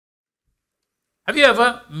Have you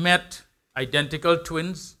ever met identical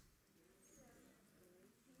twins?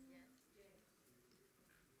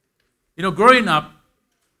 You know, growing up,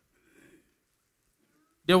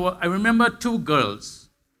 I remember two girls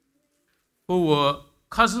who were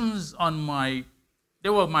cousins they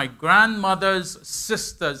were my grandmother's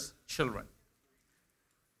sister's children.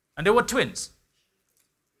 And they were twins.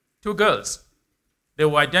 Two girls. They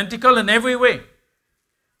were identical in every way.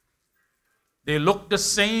 They looked the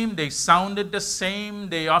same, they sounded the same,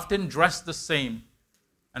 they often dressed the same.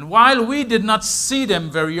 And while we did not see them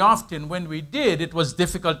very often, when we did, it was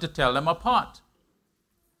difficult to tell them apart.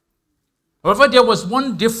 However, there was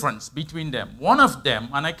one difference between them. One of them,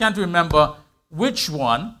 and I can't remember which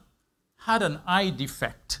one, had an eye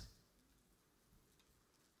defect.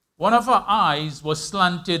 One of her eyes was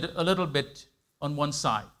slanted a little bit on one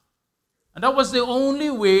side. And that was the only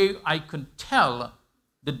way I could tell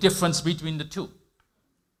the difference between the two.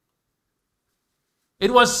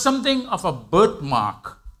 It was something of a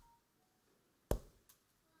birthmark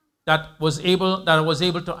that I was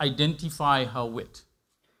able to identify her with.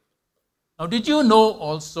 Now, did you know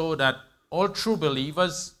also that all true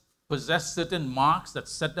believers possess certain marks that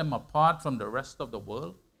set them apart from the rest of the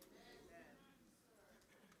world?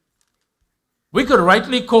 We could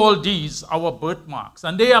rightly call these our birthmarks,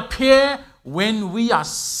 and they appear when we are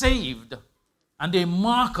saved, and they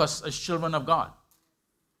mark us as children of God.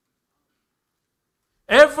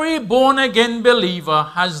 Every born-again believer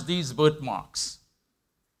has these birthmarks.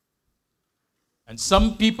 And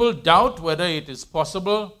some people doubt whether it is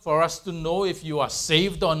possible for us to know if you are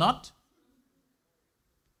saved or not.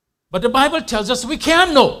 But the Bible tells us we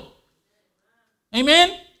can know.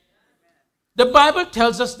 Amen? The Bible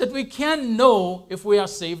tells us that we can know if we are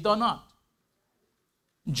saved or not.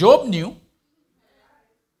 Job knew.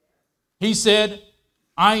 He said,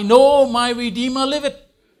 I know my Redeemer liveth.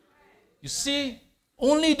 You see,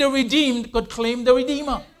 only the redeemed could claim the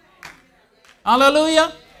Redeemer.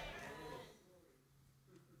 Hallelujah.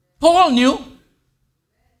 Paul knew.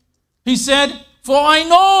 He said, for I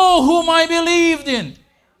know whom I believed in.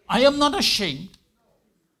 I am not ashamed.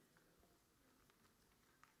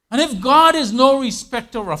 And if God is no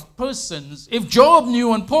respecter of persons, if Job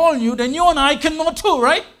knew and Paul knew, then you and I can know too,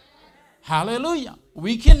 right? Hallelujah.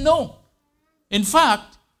 We can know. In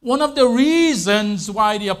fact, one of the reasons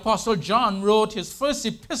why the Apostle John wrote his first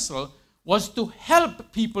epistle was to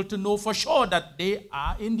help people to know for sure that they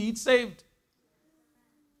are indeed saved.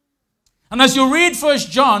 And as you read 1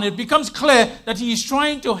 John, it becomes clear that he is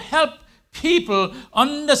trying to help people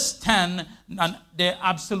understand their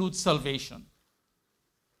absolute salvation.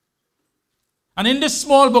 And in this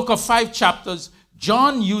small book of 5 chapters,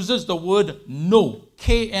 John uses the word know,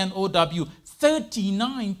 K-N-O-W,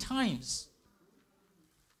 39 times.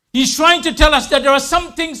 He's trying to tell us that there are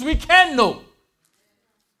some things we can know.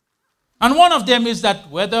 And one of them is that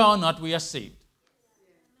whether or not we are saved.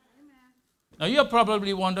 Now you're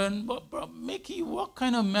probably wondering, but Mickey, what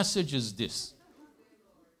kind of message is this?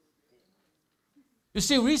 You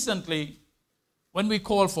see, recently, when we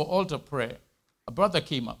called for altar prayer, a brother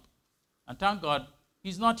came up. And thank God,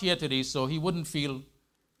 he's not here today, so he wouldn't feel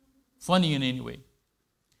funny in any way.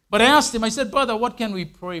 But I asked him, I said, brother, what can we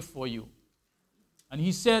pray for you? And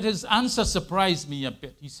he said, his answer surprised me a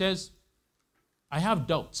bit. He says, I have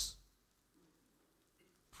doubts.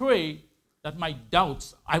 Pray that my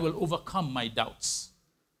doubts, I will overcome my doubts.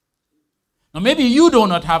 Now maybe you do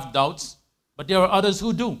not have doubts, but there are others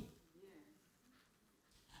who do.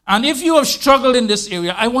 And if you have struggled in this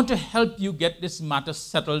area, I want to help you get this matter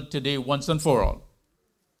settled today once and for all.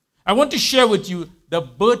 I want to share with you the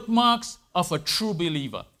birthmarks of a true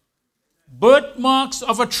believer. Birthmarks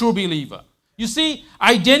of a true believer. You see,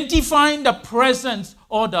 identifying the presence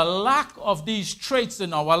or the lack of these traits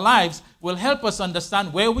in our lives will help us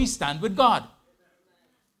understand where we stand with God.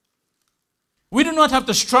 We do not have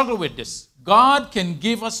to struggle with this. God can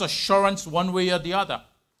give us assurance one way or the other.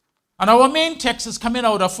 And our main text is coming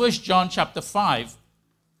out of 1 John chapter 5,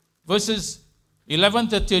 verses 11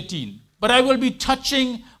 to 13. But I will be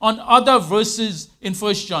touching on other verses in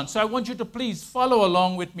 1 John. So I want you to please follow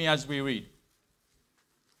along with me as we read.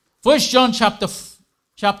 1 John chapter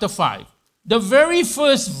 5. The very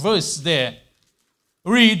first verse there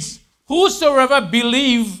reads, whosoever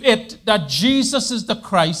believe it that Jesus is the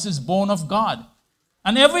Christ is born of God.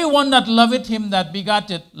 And everyone that loveth him that begat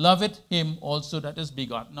it, loveth him also that is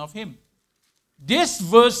begotten of him. This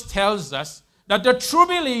verse tells us that the true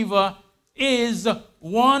believer is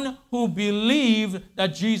one who believes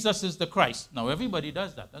that Jesus is the Christ. Now everybody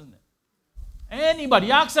does that, doesn't it?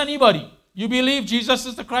 Anybody, ask anybody. You believe Jesus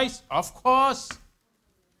is the Christ? Of course.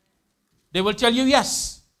 They will tell you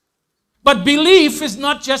yes. But belief is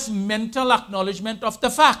not just mental acknowledgement of the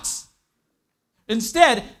facts.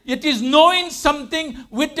 Instead, it is knowing something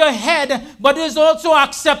with the head, but it is also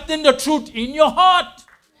accepting the truth in your heart.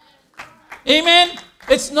 Amen?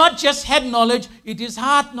 It's not just head knowledge, it is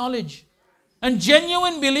heart knowledge. And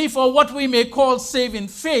genuine belief, or what we may call saving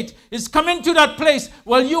faith, is coming to that place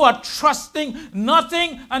where you are trusting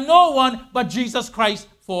nothing and no one but Jesus Christ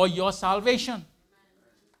for your salvation.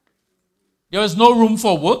 There is no room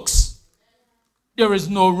for works. There is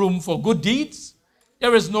no room for good deeds.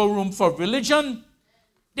 There is no room for religion.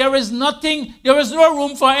 There is no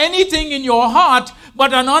room for anything in your heart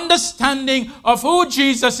but an understanding of who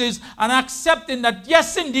Jesus is and accepting that,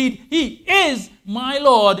 yes, indeed, he is my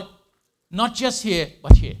Lord, not just here,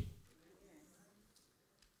 but here.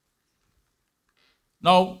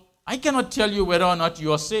 Now, I cannot tell you whether or not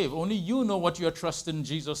you are saved. Only you know what you are trusting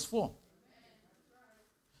Jesus for.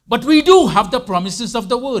 But we do have the promises of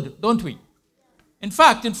the word, don't we? In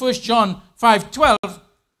fact, in 1 John 5:12,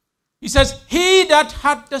 he says, he that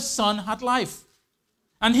hath the Son hath life,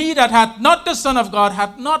 and he that hath not the Son of God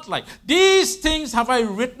hath not life. These things have I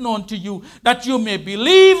written unto you, that you may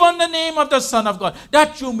believe on the name of the Son of God,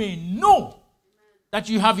 that you may know that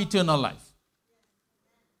you have eternal life.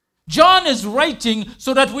 John is writing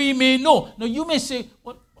so that we may know. Now you may say,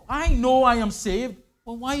 well, I know I am saved.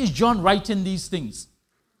 Well, why is John writing these things?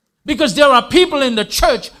 Because there are people in the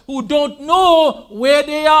church who don't know where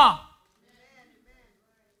they are.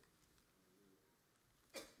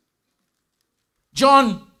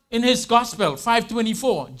 John, in his gospel,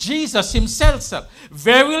 5:24, Jesus himself said,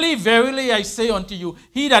 verily, verily, I say unto you,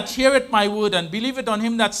 he that heareth my word and believeth on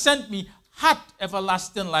him that sent me hath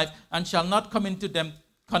everlasting life, and shall not come into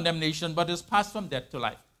condemnation, but is passed from death to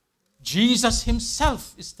life. Jesus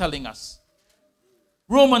himself is telling us.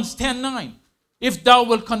 Romans 10:9, if thou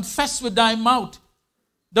wilt confess with thy mouth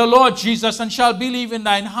the Lord Jesus, and shall believe in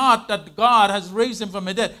thine heart that God has raised him from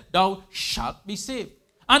the dead, thou shalt be saved.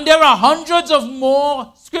 And there are hundreds of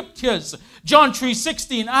more scriptures. John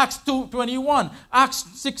 3:16, Acts 2:21, Acts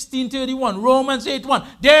 16:31, Romans 8:1.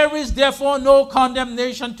 There is therefore no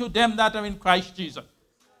condemnation to them that are in Christ Jesus.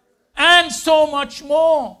 And so much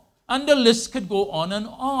more. And the list could go on and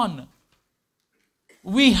on.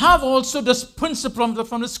 We have also this principle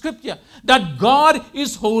from the scripture that God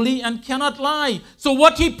is holy and cannot lie. So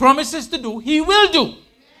what he promises to do, he will do.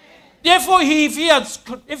 Therefore, if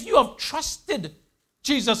you have trusted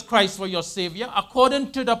Jesus Christ for your Savior,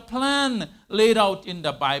 according to the plan laid out in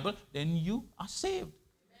the Bible, then you are saved.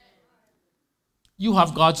 You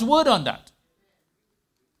have God's word on that.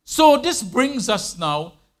 So this brings us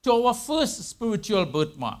now to our first spiritual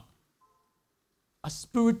birthmark, a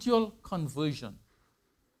spiritual conversion.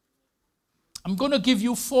 I'm going to give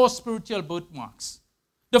you 4 spiritual birthmarks.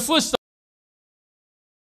 The first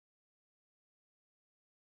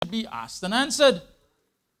should be asked and answered.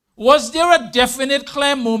 Was there a definite,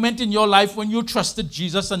 clear moment in your life when you trusted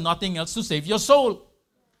Jesus and nothing else to save your soul?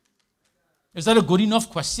 Is that a good enough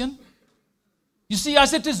question? You see,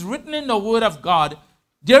 as it is written in the Word of God,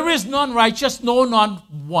 there is none righteous, no,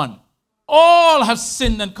 not one. All have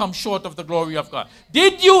sinned and come short of the glory of God.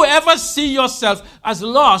 Did you ever see yourself as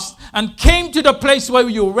lost and came to the place where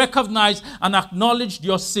you recognized and acknowledged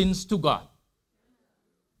your sins to God?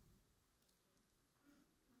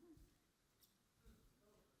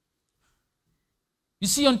 You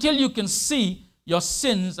see, until you can see your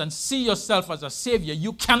sins and see yourself as a savior,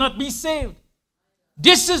 you cannot be saved.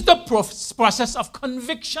 This is the process of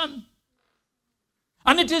conviction.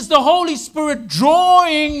 And it is the Holy Spirit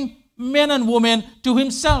drawing men and women to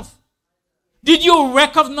himself. Did you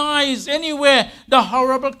recognize anywhere the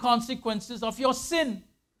horrible consequences of your sin?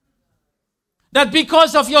 That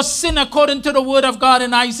because of your sin, according to the word of God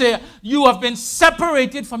in Isaiah, you have been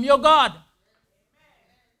separated from your God.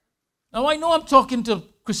 Now, I know I'm talking to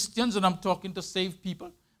Christians and I'm talking to saved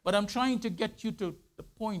people, but I'm trying to get you to the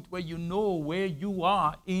point where you know where you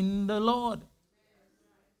are in the Lord.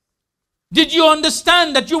 Did you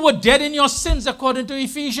understand that you were dead in your sins according to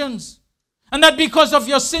Ephesians? And that because of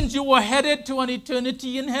your sins you were headed to an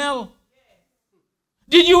eternity in hell?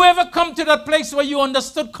 Did you ever come to that place where you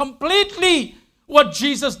understood completely what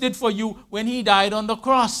Jesus did for you when he died on the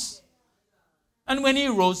cross and when he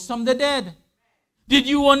rose from the dead? Did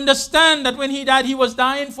you understand that when he died, he was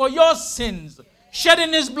dying for your sins,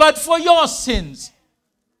 shedding his blood for your sins?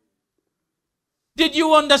 Did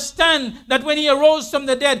you understand that when he arose from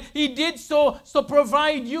the dead, he did so to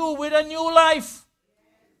provide you with a new life?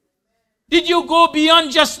 Did you go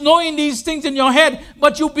beyond just knowing these things in your head,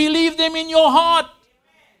 but you believe them in your heart?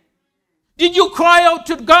 Did you cry out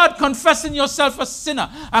to God, confessing yourself a sinner,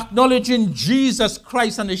 acknowledging Jesus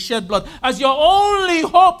Christ and His shed blood as your only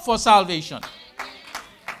hope for salvation?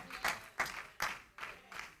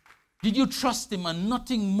 Did you trust Him and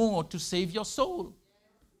nothing more to save your soul?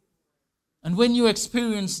 And when you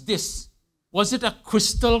experienced this, was it a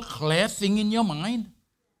crystal clear thing in your mind?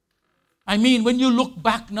 I mean, when you look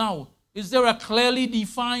back now, is there a clearly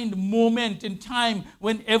defined moment in time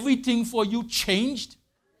when everything for you changed?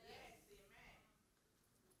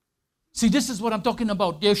 See, this is what I'm talking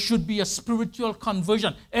about. There should be a spiritual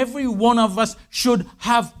conversion. Every one of us should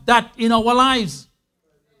have that in our lives.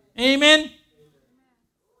 Amen?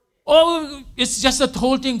 Oh, it's just a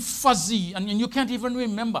whole thing fuzzy and you can't even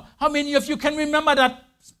remember. How many of you can remember that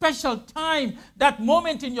special time, that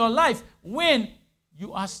moment in your life when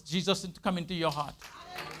you asked Jesus to come into your heart?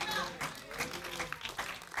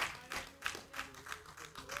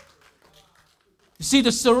 You see,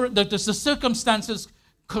 the circumstances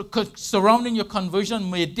surrounding your conversion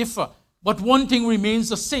may differ, but one thing remains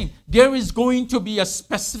the same. There is going to be a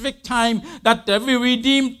specific time that every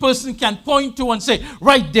redeemed person can point to and say,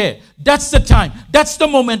 right there, that's the time, that's the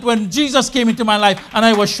moment when Jesus came into my life and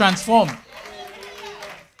I was transformed.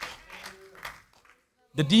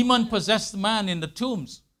 The demon-possessed man in the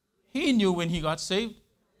tombs, he knew when he got saved.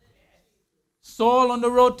 Saul on the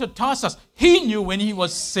road to Tarsus, he knew when he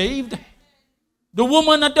was saved. The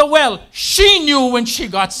woman at the well, she knew when she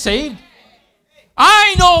got saved.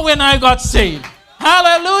 I know when I got saved.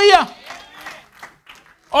 Hallelujah.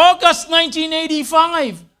 August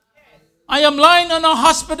 1985. I am lying on a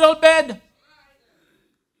hospital bed.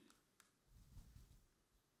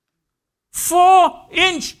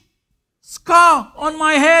 4-inch scar on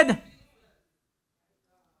my head.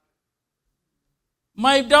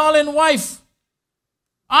 My darling wife,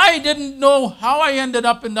 I didn't know how I ended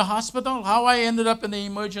up in the hospital, how I ended up in the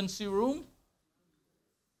emergency room.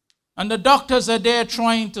 And the doctors are there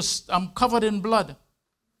trying to, I'm covered in blood.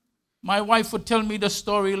 My wife would tell me the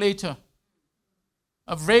story later.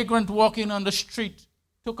 A vagrant walking on the street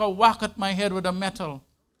took a whack at my head with a metal.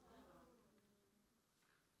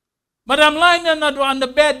 But I'm lying on the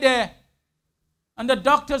bed there, and the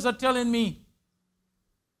doctors are telling me,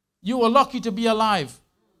 you were lucky to be alive.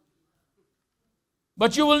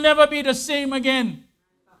 But you will never be the same again.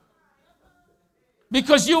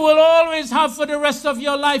 Because you will always have, for the rest of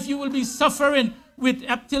your life, you will be suffering with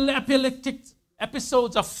epileptic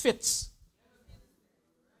episodes of fits.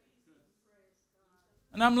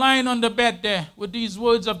 And I'm lying on the bed there with these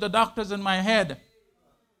words of the doctors in my head.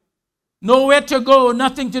 Nowhere to go,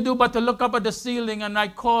 nothing to do but to look up at the ceiling, and I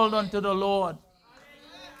called unto the Lord.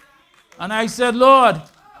 And I said, Lord,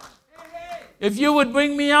 if you would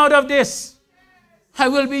bring me out of this, I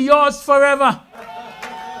will be yours forever.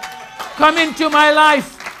 Come into my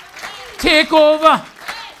life. Take over.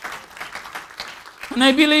 And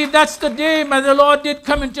I believe that's the day when the Lord did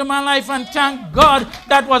come into my life, and thank God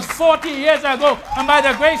that was 40 years ago. And by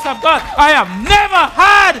the grace of God, I have never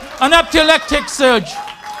had an epileptic surge.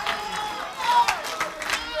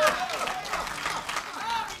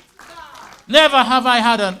 Never have I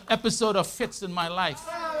had an episode of fits in my life.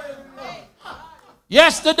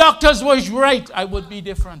 Yes, the doctors were right. I would be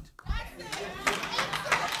different.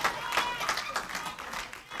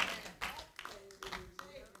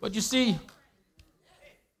 But you see,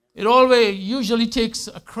 it always usually takes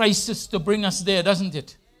a crisis to bring us there, doesn't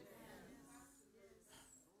it?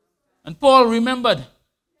 And Paul remembered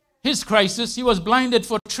his crisis. He was blinded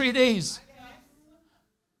for 3 days.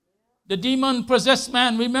 The demon-possessed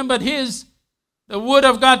man remembered his. The word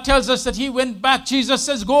of God tells us that he went back. Jesus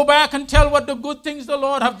says, go back and tell what the good things the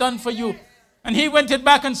Lord have done for you. And he went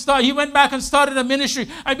back and started a ministry.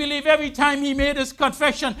 I believe every time he made his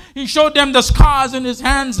confession, he showed them the scars in his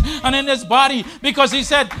hands and in his body, because he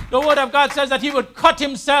said, the word of God says that he would cut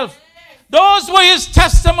himself. Those were his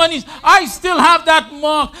testimonies. I still have that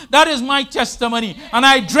mark. That is my testimony. And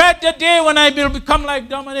I dread the day when I will become like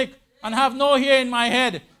Dominic and have no hair in my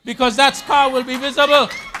head, because that scar will be visible.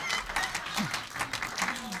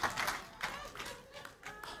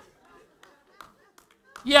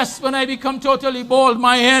 Yes, when I become totally bald,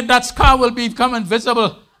 my head, that scar will become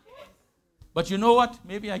invisible. But you know what?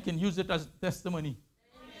 Maybe I can use it as testimony.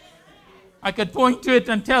 I could point to it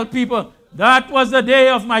and tell people, that was the day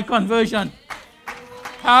of my conversion.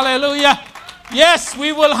 Hallelujah. Yes,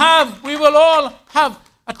 we will all have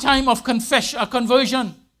a time of a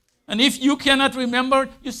conversion. And if you cannot remember,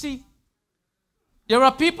 you see, there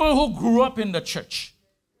are people who grew up in the church.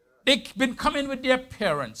 They've been coming with their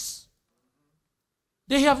parents.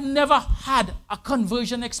 They have never had a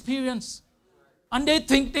conversion experience. And they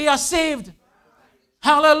think they are saved.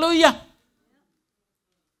 Hallelujah.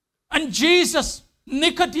 And Jesus,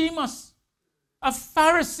 Nicodemus, a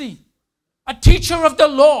Pharisee, a teacher of the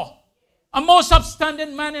law, a most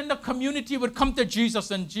upstanding man in the community, would come to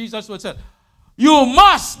Jesus, and Jesus would say, "You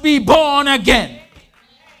must be born again."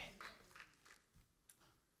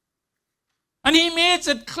 And he makes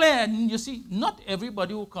it clear. And you see, not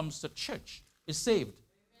everybody who comes to church is saved.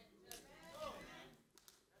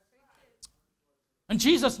 And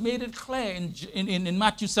Jesus made it clear in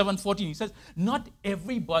Matthew 7:14. He says, "Not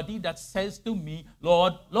everybody that says to me,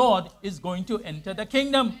 'Lord, Lord,' is going to enter the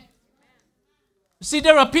kingdom." See,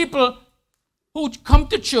 there are people who come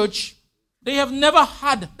to church. They have never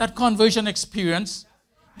had that conversion experience.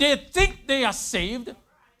 They think they are saved,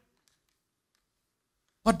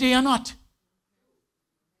 but they are not.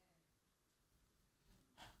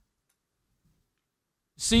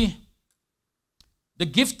 See, the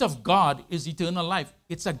gift of God is eternal life.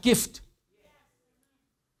 It's a gift.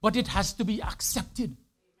 But it has to be accepted.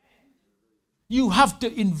 You have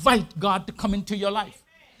to invite God to come into your life.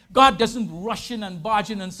 God doesn't rush in and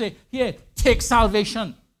barge in and say, "Here, take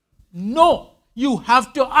salvation." No, you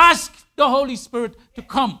have to ask the Holy Spirit to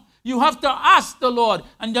come. You have to ask the Lord.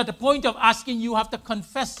 And at the point of asking, you have to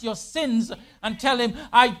confess your sins and tell him,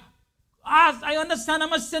 I understand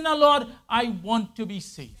I'm a sinner, Lord. I want to be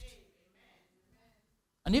saved.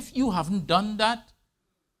 And if you haven't done that,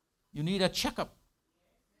 you need a checkup.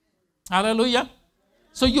 Hallelujah.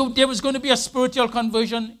 So there was going to be a spiritual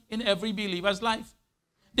conversion in every believer's life.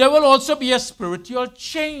 There will also be a spiritual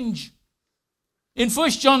change. In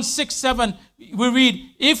 1 John 6:7, we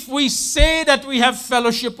read, "If we say that we have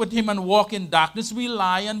fellowship with him and walk in darkness, we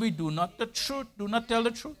lie and we do not tell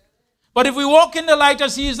the truth. But if we walk in the light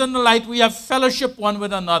as he is in the light, we have fellowship one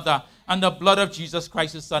with another, and the blood of Jesus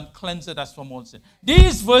Christ, his Son, cleanseth us from all sin."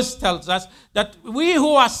 This verse tells us that we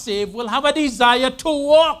who are saved will have a desire to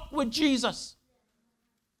walk with Jesus.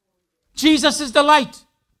 Jesus is the light.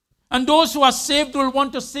 And those who are saved will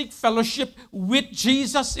want to seek fellowship with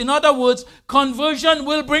Jesus. In other words, conversion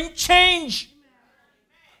will bring change.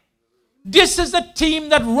 This is the theme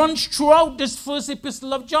that runs throughout this first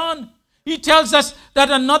epistle of John. He tells us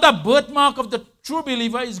that another birthmark of the true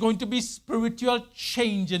believer is going to be spiritual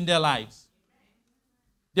change in their lives.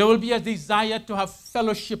 There will be a desire to have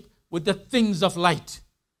fellowship with the things of light.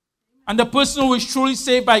 And the person who is truly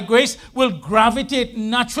saved by grace will gravitate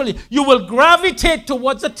naturally. You will gravitate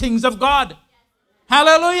towards the things of God.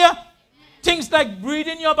 Hallelujah. Things like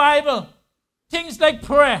reading your Bible. Things like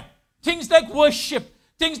prayer. Things like worship.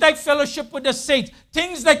 Things like fellowship with the saints.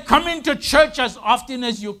 Things like coming to church as often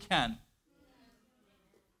as you can.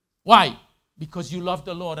 Why? Because you love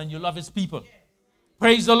the Lord and you love his people.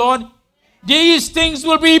 Praise the Lord. These things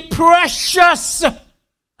will be precious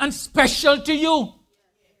and special to you.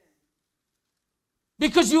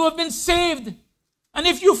 Because you have been saved. And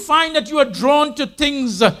if you find that you are drawn to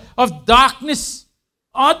things of darkness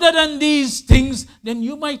other than these things, then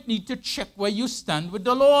you might need to check where you stand with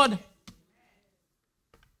the Lord.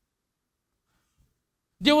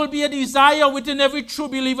 There will be a desire within every true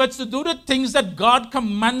believer to do the things that God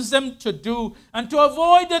commands them to do and to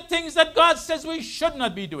avoid the things that God says we should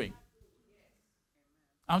not be doing.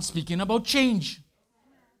 I'm speaking about change.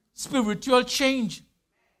 Spiritual change.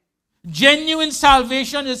 Genuine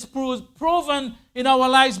salvation is proven in our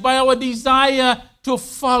lives by our desire to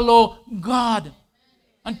follow God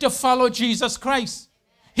and to follow Jesus Christ.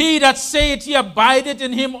 He that saith he abideth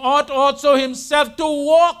in him ought also himself to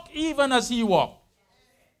walk even as he walked.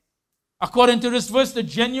 According to this verse, the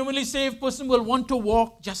genuinely saved person will want to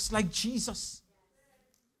walk just like Jesus.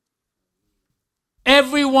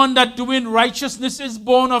 Everyone that doing righteousness is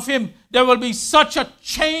born of him. There will be such a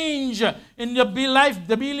change in the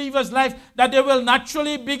believer's life that they will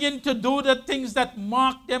naturally begin to do the things that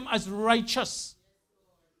mark them as righteous.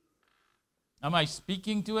 Am I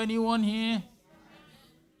speaking to anyone here?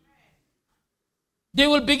 They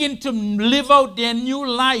will begin to live out their new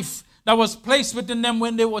life that was placed within them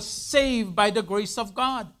when they were saved by the grace of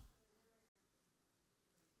God.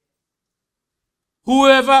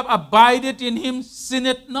 Whoever abideth in him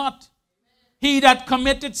sinneth not. He that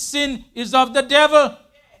committeth sin is of the devil.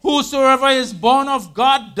 Whosoever is born of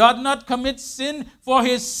God doth not commit sin, for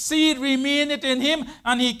his seed remaineth in him,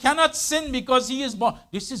 and he cannot sin because he is born.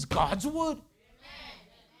 This is God's word.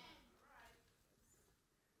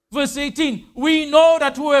 Verse 18, we know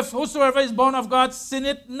that whosoever is born of God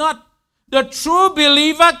sinneth not. The true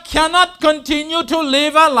believer cannot continue to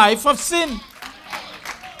live a life of sin.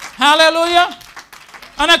 Hallelujah.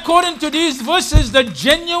 And according to these verses, the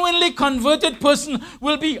genuinely converted person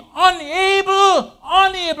will be unable,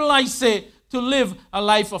 I say, to live a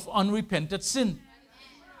life of unrepented sin.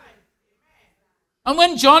 And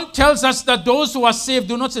when John tells us that those who are saved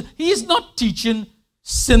do not sin, he is not teaching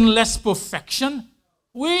sinless perfection.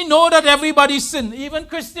 We know that everybody sins, even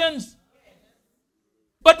Christians.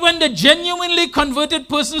 But when the genuinely converted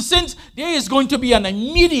person sins, there is going to be an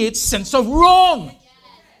immediate sense of wrong.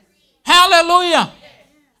 Hallelujah.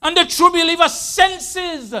 And the true believer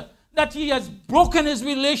senses that he has broken his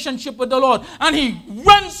relationship with the Lord, and he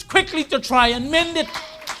runs quickly to try and mend it.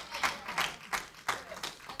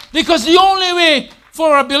 Because the only way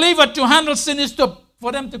for a believer to handle sin is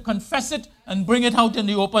for them to confess it and bring it out in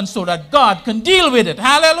the open so that God can deal with it.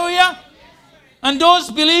 Hallelujah. And those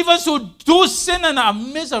believers who do sin and are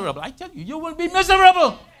miserable, I tell you, you will be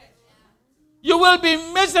miserable. You will be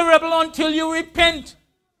miserable until you repent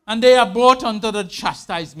and they are brought under the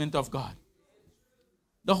chastisement of God.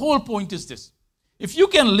 The whole point is this. If you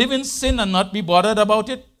can live in sin and not be bothered about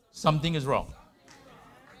it, something is wrong.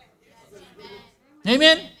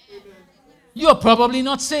 Amen? You are probably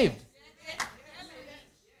not saved.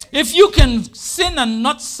 If you can sin and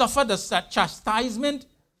not suffer the chastisement,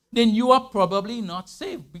 then you are probably not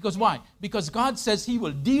saved. Because why? Because God says he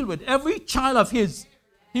will deal with every child of his.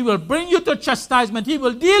 He will bring you to chastisement. He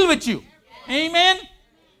will deal with you. Amen?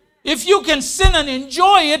 If you can sin and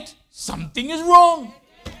enjoy it, something is wrong.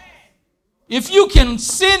 If you can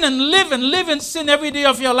sin and live in sin every day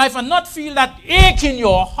of your life and not feel that ache in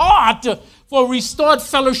your heart for restored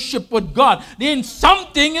fellowship with God, then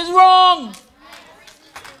something is wrong.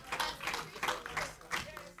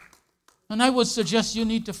 And I would suggest you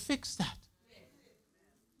need to fix that.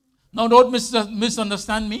 Now, don't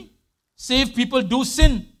misunderstand me. Saved people do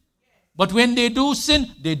sin. But when they do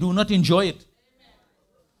sin, they do not enjoy it.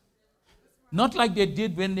 Not like they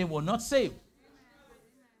did when they were not saved.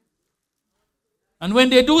 And when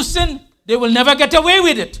they do sin, they will never get away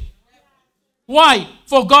with it. Why?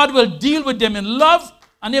 For God will deal with them in love.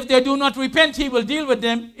 And if they do not repent, he will deal with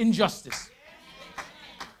them in justice.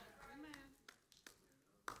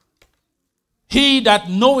 He that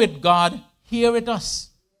knoweth God, heareth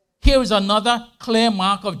us. Here is another clear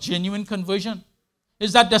mark of genuine conversion.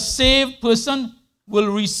 Is that the saved person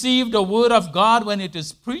will receive the word of God when it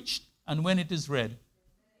is preached and when it is read.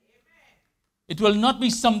 It will not be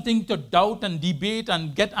something to doubt and debate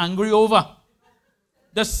and get angry over.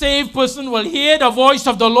 The saved person will hear the voice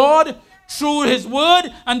of the Lord through his word,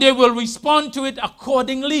 and they will respond to it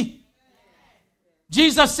accordingly.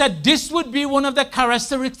 Jesus said this would be one of the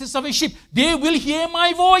characteristics of a sheep. They will hear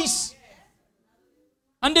my voice.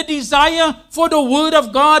 And the desire for the word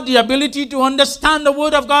of God, the ability to understand the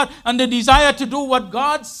word of God, and the desire to do what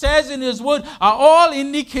God says in his word are all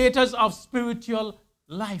indicators of spiritual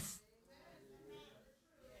life.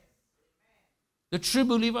 The true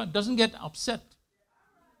believer doesn't get upset.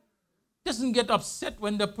 Doesn't get upset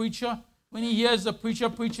when he hears the preacher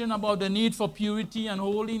preaching about the need for purity and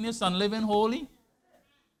holiness and living holy.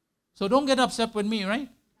 So don't get upset with me, right?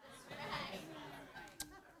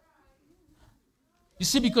 You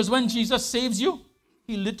see, because when Jesus saves you,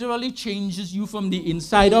 he literally changes you from the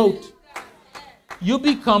inside out. You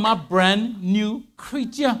become a brand new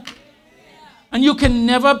creature. And you can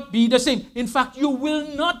never be the same. In fact, you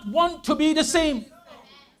will not want to be the same.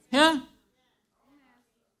 Yeah?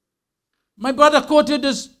 My brother quoted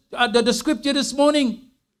the scripture this morning.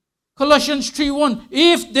 Colossians 3:1.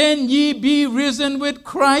 If then ye be risen with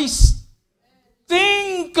Christ,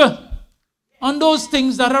 think on those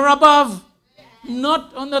things that are above,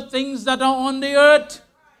 not on the things that are on the earth.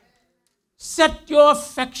 Set your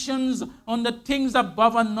affections on the things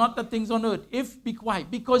above and not the things on earth. Why?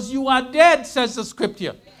 Because you are dead, says the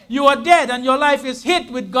scripture. You are dead and your life is hid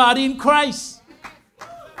with God in Christ.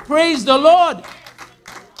 Praise the Lord.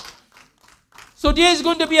 So there is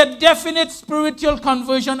going to be a definite spiritual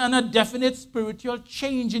conversion and a definite spiritual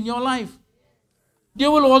change in your life. There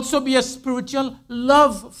will also be a spiritual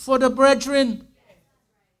love for the brethren.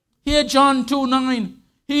 Here John 2:9.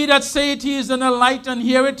 He that saith he is in the light and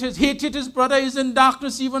hateth his brother is in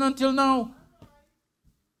darkness even until now.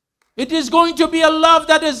 It is going to be a love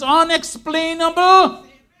that is unexplainable.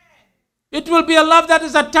 It will be a love that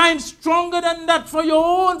is at times stronger than that for your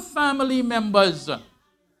own family members.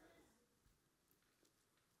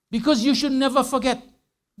 Because you should never forget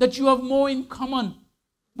that you have more in common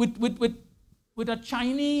with a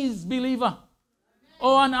Chinese believer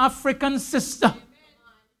or an African sister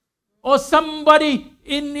or somebody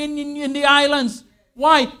in the islands.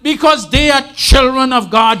 Why? Because they are children of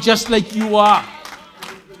God just like you are.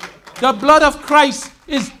 The blood of Christ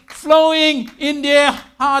is flowing in their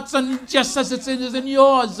hearts and just as it is in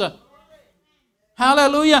yours.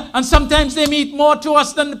 Hallelujah. And sometimes they mean more to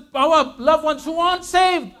us than our loved ones who aren't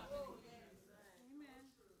saved.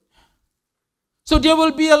 So there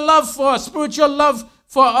will be a spiritual love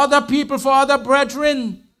for other people, for other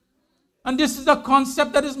brethren. And this is a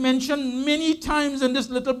concept that is mentioned many times in this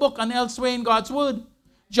little book and elsewhere in God's Word.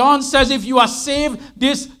 John says if you are saved,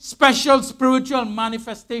 this special spiritual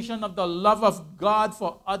manifestation of the love of God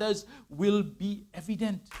for others will be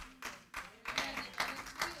evident.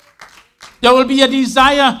 There will be a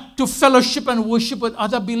desire to fellowship and worship with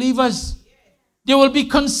other believers. There will be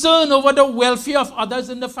concern over the welfare of others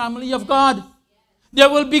in the family of God. There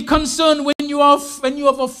will be concern when you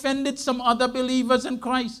have offended some other believers in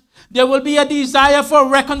Christ. There will be a desire for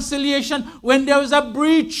reconciliation when there is a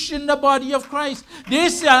breach in the body of Christ.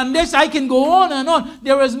 This and this, I can go on and on.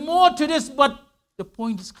 There is more to this, but the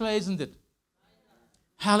point is clear, isn't it?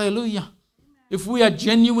 Hallelujah. If we are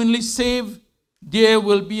genuinely saved, there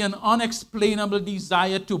will be an unexplainable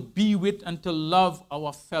desire to be with and to love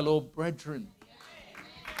our fellow brethren.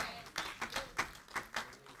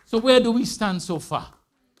 So where do we stand so far?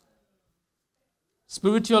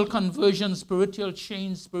 Spiritual conversion, spiritual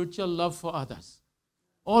change, spiritual love for others.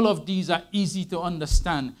 All of these are easy to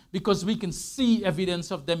understand because we can see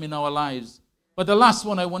evidence of them in our lives. But the last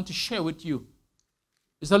one I want to share with you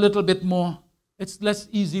is a little bit more. It's less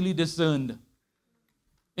easily discerned.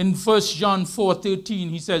 In 1 John 4:13,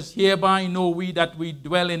 he says, hereby know we that we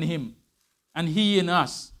dwell in him, and he in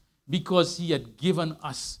us, because he had given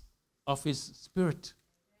us of his Spirit.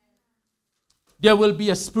 There will be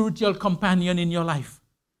a spiritual companion in your life.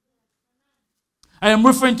 I am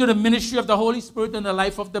referring to the ministry of the Holy Spirit in the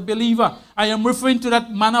life of the believer. I am referring to that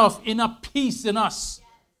manner of inner peace in us.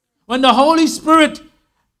 When the Holy Spirit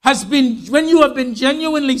when you have been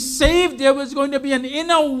genuinely saved, there was going to be an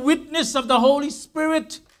inner witness of the Holy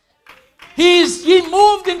Spirit. He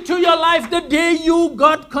moved into your life the day you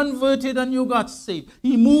got converted and you got saved.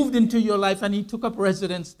 He moved into your life and he took up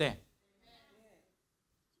residence there.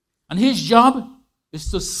 And his job is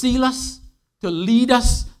to seal us, to lead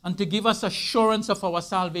us, and to give us assurance of our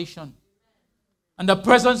salvation. And the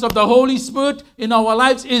presence of the Holy Spirit in our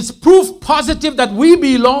lives is proof positive that we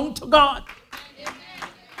belong to God.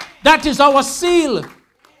 That is our seal.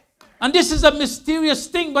 And this is a mysterious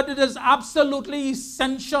thing, but it is absolutely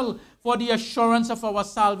essential for the assurance of our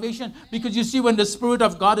salvation. Because you see, when the Spirit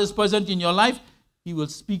of God is present in your life, he will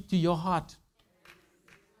speak to your heart.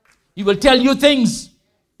 He will tell you things.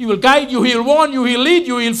 He will guide you, he'll warn you, he'll lead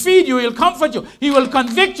you, he'll feed you, he'll comfort you, he will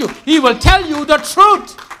convict you, he will tell you the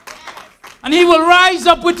truth. And he will rise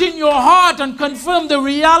up within your heart and confirm the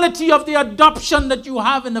reality of the adoption that you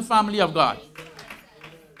have in the family of God.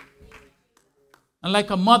 And like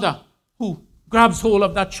a mother who grabs hold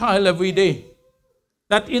of that child every day,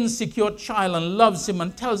 that insecure child, and loves him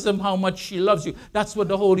and tells him how much she loves you, that's what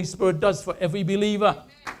the Holy Spirit does for every believer.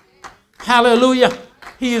 Hallelujah.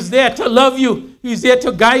 He is there to love you. He's there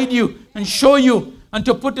to guide you and show you. And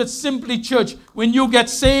to put it simply, church, when you get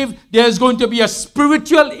saved, there's going to be a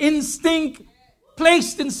spiritual instinct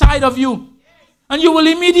placed inside of you. And you will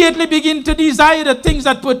immediately begin to desire the things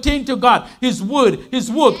that pertain to God. His word,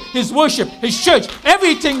 his work, his worship, his church,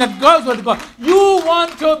 everything that goes with God. You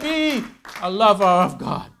want to be a lover of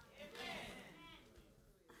God.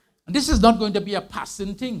 And this is not going to be a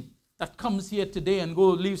passing thing that comes here today and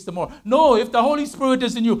leaves tomorrow. No, if the Holy Spirit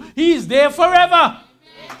is in you, he is there forever.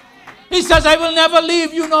 He says, I will never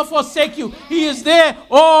leave you nor forsake you. He is there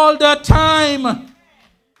all the time.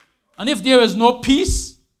 And if there is no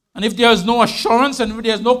peace, and if there is no assurance, and if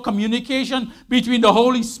there is no communication between the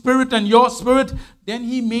Holy Spirit and your spirit, then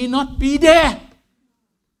he may not be there.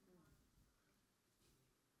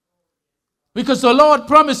 Because the Lord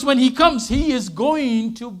promised when he comes, he is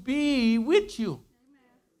going to be with you.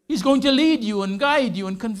 He's going to lead you and guide you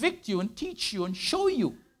and convict you and teach you and show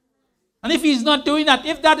you. And if he's not doing that,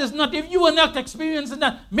 if you are not experiencing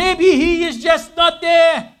that, maybe he is just not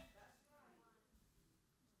there.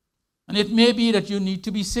 And it may be that you need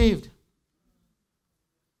to be saved.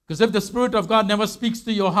 Because if the Spirit of God never speaks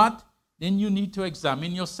to your heart, then you need to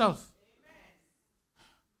examine yourself.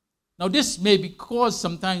 Now this may be caused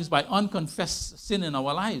sometimes by unconfessed sin in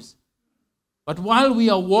our lives. But while we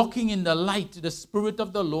are walking in the light, the Spirit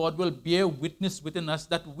of the Lord will bear witness within us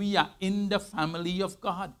that we are in the family of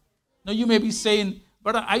God. Now you may be saying,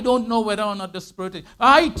 brother, I don't know whether or not the Spirit is.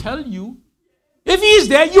 I tell you, if he is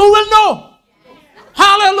there, you will know.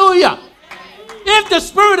 Hallelujah. If the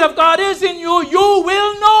Spirit of God is in you, you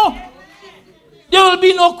will know. There will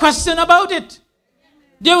be no question about it.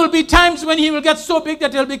 There will be times when he will get so big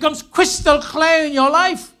that it becomes crystal clear in your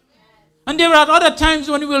life. And there are other times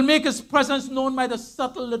when he will make his presence known by the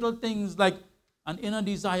subtle little things like an inner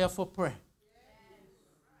desire for prayer.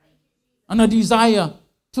 And a desire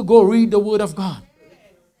to go read the Word of God.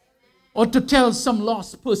 or to tell some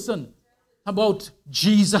lost person about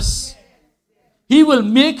Jesus. He will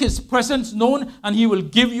make his presence known, and he will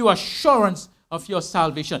give you assurance of your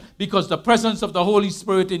salvation, because the presence of the Holy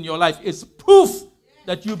Spirit in your life is proof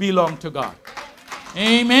that you belong to God.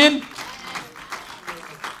 Amen.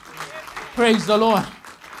 Praise the Lord.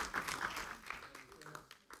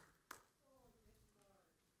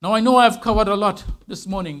 Now, I know I've covered a lot this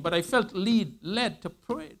morning, but I felt led to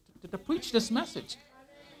pray, to preach this message.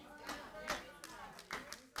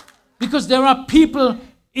 Because there are people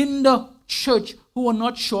in the church who are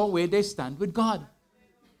not sure where they stand with God.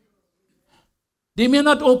 They may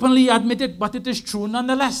not openly admit it, but it is true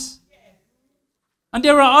nonetheless. And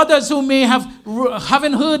there are others who may have,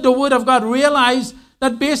 having heard the word of God, realize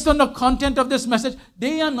that based on the content of this message,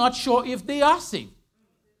 they are not sure if they are saved.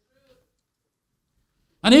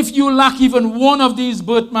 And if you lack even one of these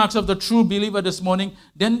birthmarks of the true believer this morning,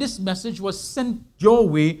 then this message was sent your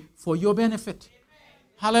way for your benefit.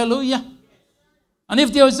 Hallelujah. And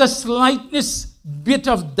if there is a slightest bit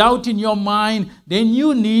of doubt in your mind, then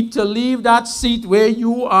you need to leave that seat where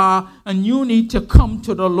you are, and you need to come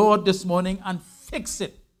to the Lord this morning and fix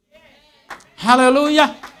it.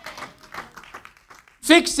 Hallelujah.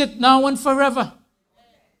 Fix it now and forever.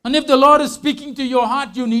 And if the Lord is speaking to your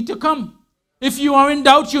heart, you need to come. If you are in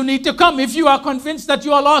doubt, you need to come. If you are convinced that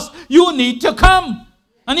you are lost, you need to come.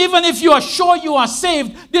 And even if you are sure you are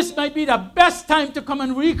saved, this might be the best time to come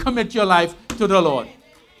and recommit your life to the Lord.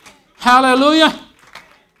 Hallelujah.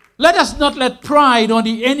 Let us not let pride or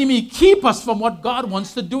the enemy keep us from what God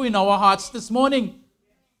wants to do in our hearts this morning.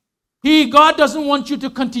 God doesn't want you to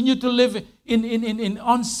continue to live in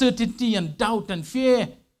uncertainty and doubt and fear.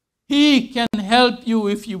 He can help you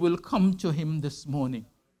if you will come to him this morning.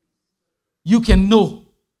 You can know.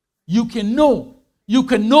 You can know. You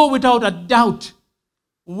can know without a doubt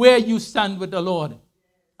where you stand with the Lord.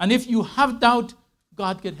 And if you have doubt,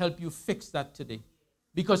 God can help you fix that today,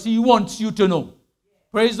 because he wants you to know.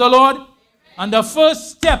 Praise the Lord. And the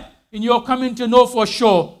first step in your coming to know for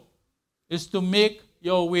sure is to make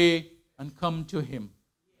your way and come to him.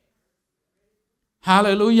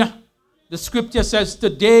 Hallelujah. The scripture says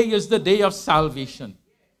today is the day of salvation.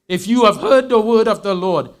 If you have heard the word of the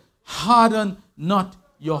Lord, harden not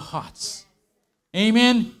your hearts.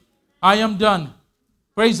 Amen. I am done.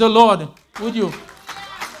 Praise the Lord. Would you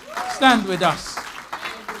stand with us?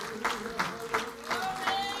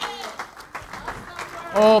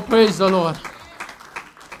 Oh, praise the Lord.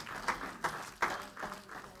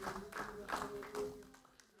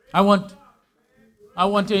 I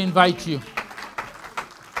want to invite you.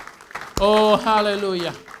 Oh,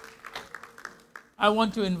 hallelujah. I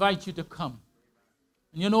want to invite you to come.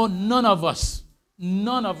 You know, none of us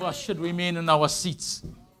should remain in our seats.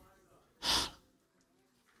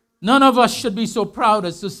 None of us should be so proud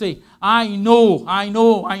as to say, I know.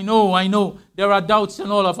 There are doubts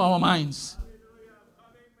in all of our minds.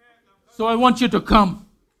 So I want you to come.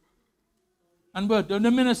 And the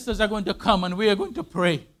ministers are going to come, and we are going to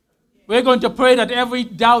pray. We're going to pray that every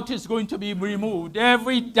doubt is going to be removed.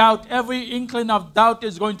 Every doubt, every inkling of doubt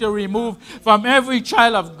is going to be removed from every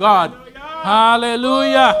child of God.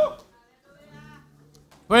 Hallelujah.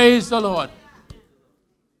 Praise the Lord.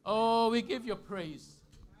 Oh, we give you praise.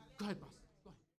 Go ahead, Pastor.